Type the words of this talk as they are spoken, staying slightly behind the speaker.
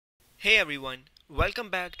Hey everyone, welcome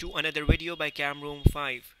back to another video by Camroom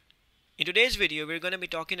 5. In today's video we're going to be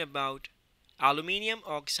talking about aluminium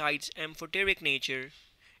oxide's amphoteric nature,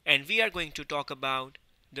 and we are going to talk about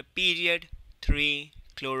the period 3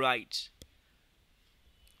 chlorides.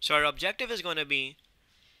 So our objective is going to be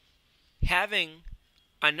having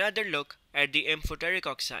another look at the amphoteric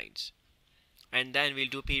oxides, and then we'll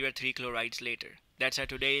do period 3 chlorides later. That's our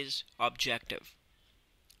today's objective.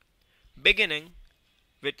 Beginning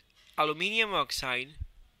with aluminium oxide,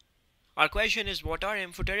 our question is, what are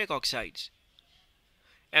amphoteric oxides?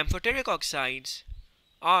 Amphoteric oxides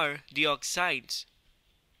are the oxides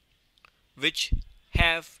which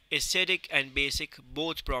have acidic and basic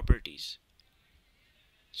both properties.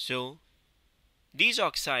 So these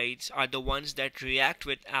oxides are the ones that react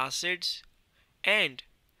with acids and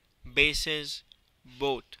bases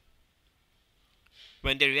both.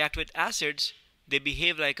 When they react with acids, they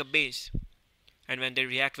behave like a base, and when they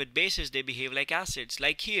react with bases, they behave like acids.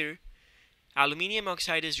 Like here, aluminium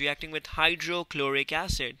oxide is reacting with hydrochloric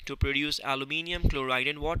acid to produce aluminium chloride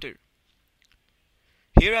and water.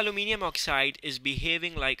 Here aluminium oxide is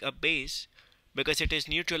behaving like a base because it is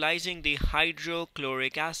neutralizing the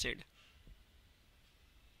hydrochloric acid.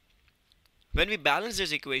 When we balance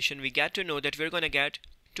this equation, we get to know that we're going to get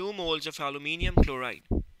 2 moles of aluminium chloride.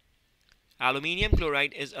 Aluminium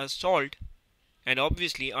chloride is a salt, and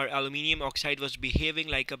obviously our aluminium oxide was behaving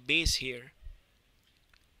like a base here,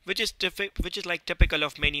 which is like typical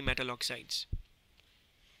of many metal oxides.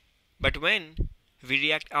 But when we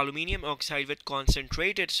react aluminium oxide with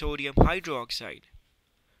concentrated sodium hydroxide,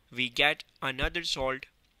 we get another salt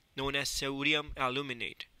known as sodium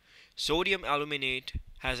aluminate. Sodium aluminate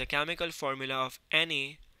has a chemical formula of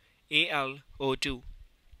NaAlO2.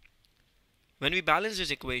 When we balance this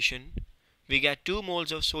equation, we get 2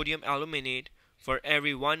 moles of sodium aluminate for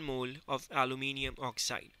every 1 mole of aluminium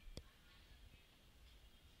oxide.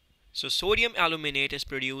 So sodium aluminate is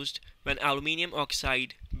produced when aluminium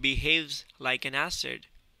oxide behaves like an acid,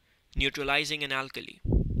 neutralizing an alkali.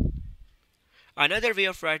 Another way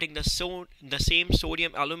of writing the same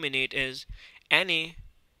sodium aluminate is NaAl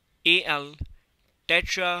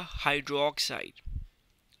tetrahydroxide,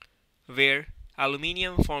 where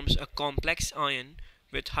aluminium forms a complex ion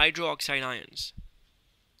with hydroxide ions.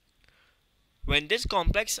 When this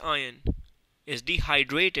complex ion is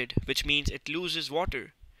dehydrated, which means it loses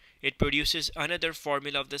water, it produces another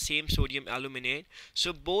formula of the same sodium aluminate.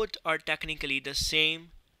 So both are technically the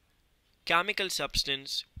same chemical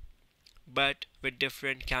substance but with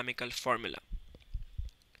different chemical formula.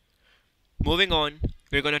 Moving on,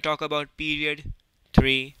 we're going to talk about period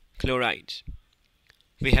 3 chlorides.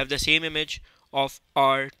 We have the same image of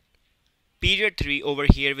our period 3 over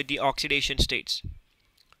here with the oxidation states.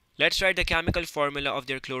 Let's write the chemical formula of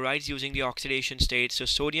their chlorides using the oxidation states. So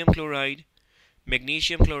sodium chloride,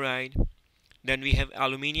 magnesium chloride, then we have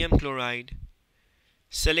aluminium chloride,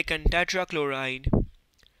 silicon tetrachloride,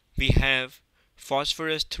 we have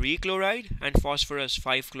phosphorus 3 chloride and phosphorus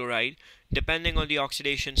 5 chloride depending on the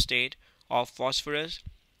oxidation state of phosphorus,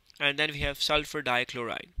 and then we have sulfur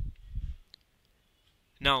dichloride.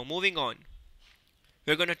 Now moving on,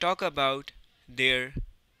 we're going to talk about their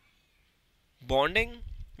bonding,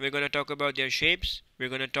 we're going to talk about their shapes, we're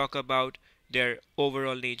going to talk about their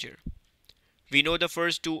overall nature. We know the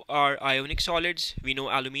first two are ionic solids. We know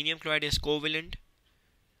aluminium chloride is covalent.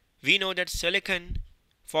 We know that silicon,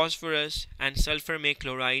 phosphorus and sulfur make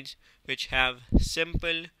chlorides which have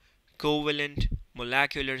simple covalent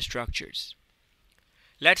molecular structures.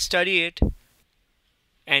 Let's study it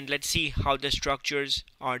and let's see how the structures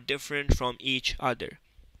are different from each other.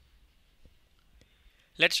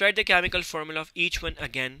 Let's write the chemical formula of each one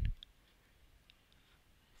again.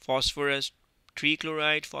 Phosphorus 3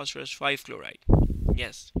 chloride, phosphorus 5 chloride.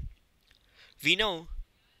 Yes. We know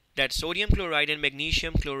that sodium chloride and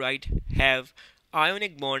magnesium chloride have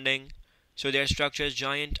ionic bonding, so their structure is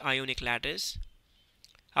giant ionic lattice.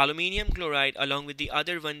 Aluminium chloride along with the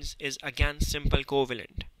other ones is again simple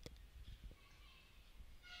covalent.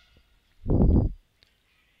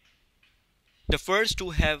 The first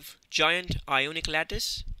two have giant ionic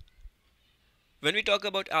lattice. When we talk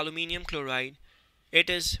about aluminium chloride, it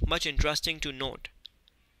is much interesting to note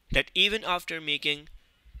that even after making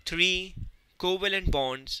 3 covalent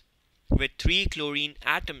bonds with 3 chlorine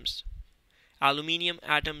atoms, aluminium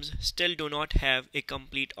atoms still do not have a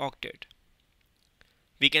complete octet.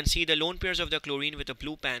 We can see the lone pairs of the chlorine with a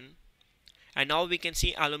blue pen, and now we can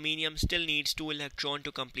see aluminium still needs 2 electrons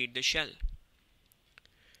to complete the shell.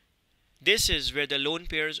 This is where the lone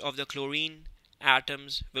pairs of the chlorine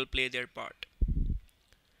atoms will play their part,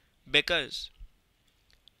 because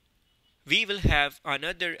we will have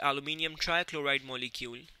another aluminium trichloride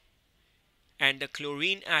molecule, and the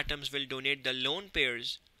chlorine atoms will donate the lone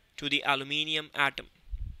pairs to the aluminium atom.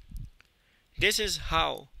 This is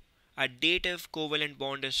how a dative covalent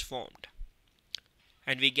bond is formed,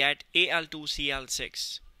 and we get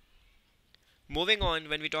Al2Cl6. Moving on,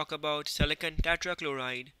 when we talk about silicon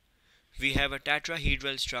tetrachloride, we have a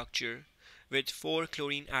tetrahedral structure with 4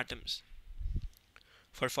 chlorine atoms.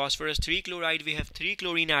 For phosphorus 3 chloride, we have 3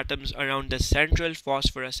 chlorine atoms around the central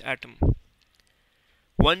phosphorus atom.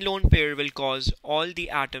 One lone pair will cause all the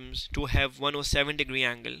atoms to have 107-degree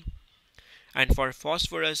angle. And for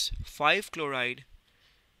phosphorus 5 chloride,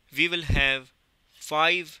 we will have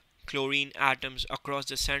 5 chlorine atoms across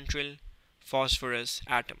the central phosphorus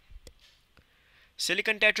atom.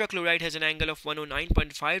 Silicon tetrachloride has an angle of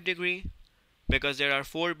 109.5 degree because there are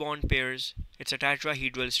 4 bond pairs. It's a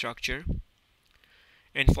tetrahedral structure.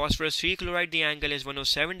 In phosphorus 3 chloride, the angle is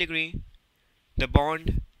 107 degree. The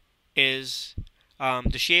bond is,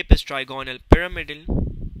 the shape is trigonal pyramidal.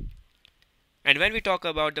 And when we talk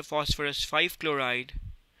about the phosphorus 5 chloride,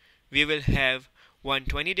 we will have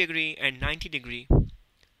 120 degree and 90 degree.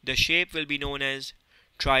 The shape will be known as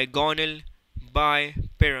trigonal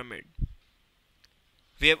bipyramid.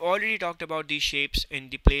 We have already talked about these shapes in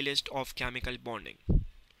the playlist of chemical bonding.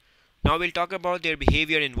 Now we'll talk about their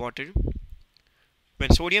behavior in water.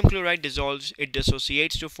 When sodium chloride dissolves, it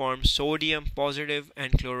dissociates to form sodium positive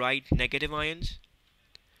and chloride negative ions.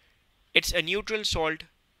 It's a neutral salt,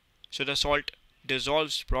 so the salt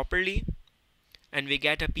dissolves properly and we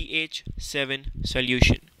get a pH 7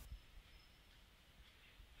 solution.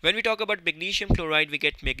 When we talk about magnesium chloride, we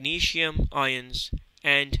get magnesium ions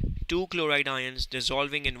and 2 chloride ions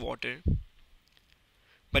dissolving in water.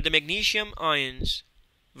 But the magnesium ions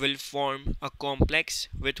will form a complex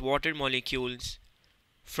with water molecules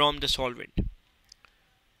from the solvent.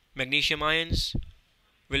 Magnesium ions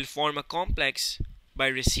will form a complex by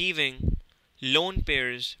receiving lone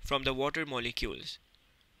pairs from the water molecules.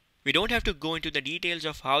 We don't have to go into the details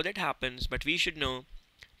of how that happens, but we should know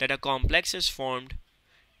that a complex is formed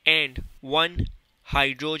and one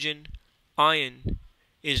hydrogen ion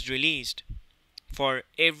is released for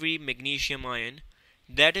every magnesium ion.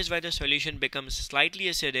 That is why the solution becomes slightly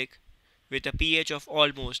acidic with a pH of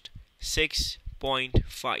almost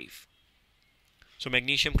 6.5. So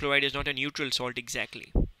magnesium chloride is not a neutral salt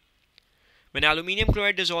exactly. When aluminium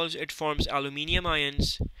chloride dissolves, it forms aluminium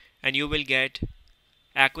ions and you will get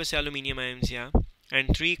aqueous aluminium ions,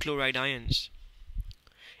 and 3 chloride ions.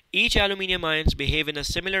 Each aluminium ions behave in a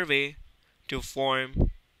similar way to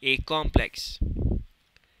form a complex.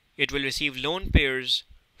 It will receive lone pairs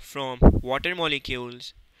from water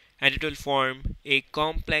molecules and it will form a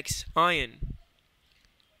complex ion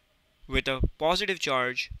with a positive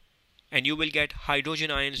charge and you will get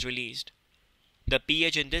hydrogen ions released. The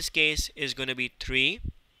pH in this case is going to be 3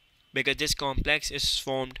 because this complex is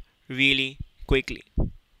formed really quickly.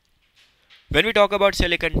 When we talk about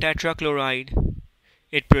silicon tetrachloride,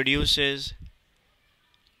 it produces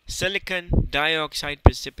silicon dioxide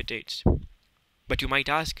precipitates. But you might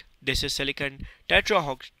ask, this is silicon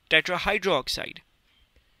tetrahydroxide.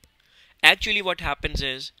 Actually what happens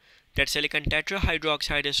is that silicon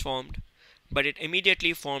tetrahydroxide is formed, but it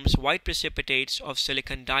immediately forms white precipitates of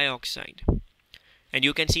silicon dioxide. And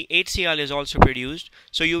you can see HCl is also produced,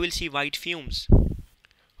 so you will see white fumes.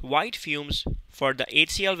 White fumes for the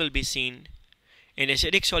HCl will be seen. An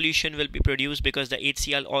acidic solution will be produced because the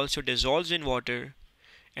HCl also dissolves in water,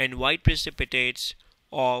 and white precipitates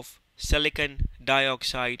of silicon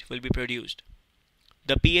dioxide will be produced.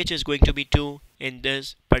 The pH is going to be 2 in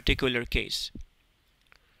this particular case.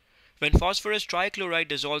 When phosphorus trichloride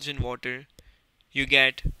dissolves in water, you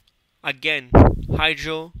get again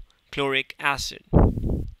hydrochloric acid.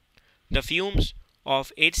 The fumes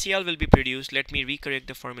of HCl will be produced. Let me recorrect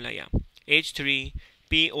the formula.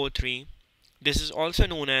 H3PO3. This is also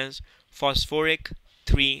known as phosphoric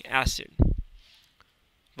 3 acid.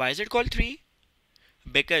 Why is it called 3?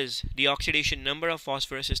 Because the oxidation number of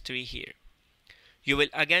phosphorus is 3 here. You will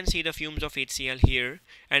again see the fumes of HCl here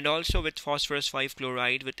and also with phosphorus 5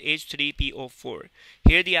 chloride with H3PO4.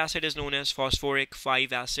 Here the acid is known as phosphoric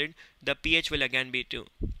 5 acid. The pH will again be 2.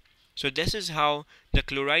 So this is how the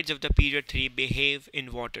chlorides of the period 3 behave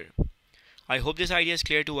in water. I hope this idea is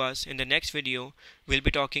clear to us. In the next video, we'll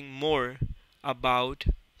be talking more about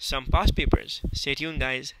some past papers. Stay tuned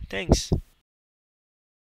guys. Thanks.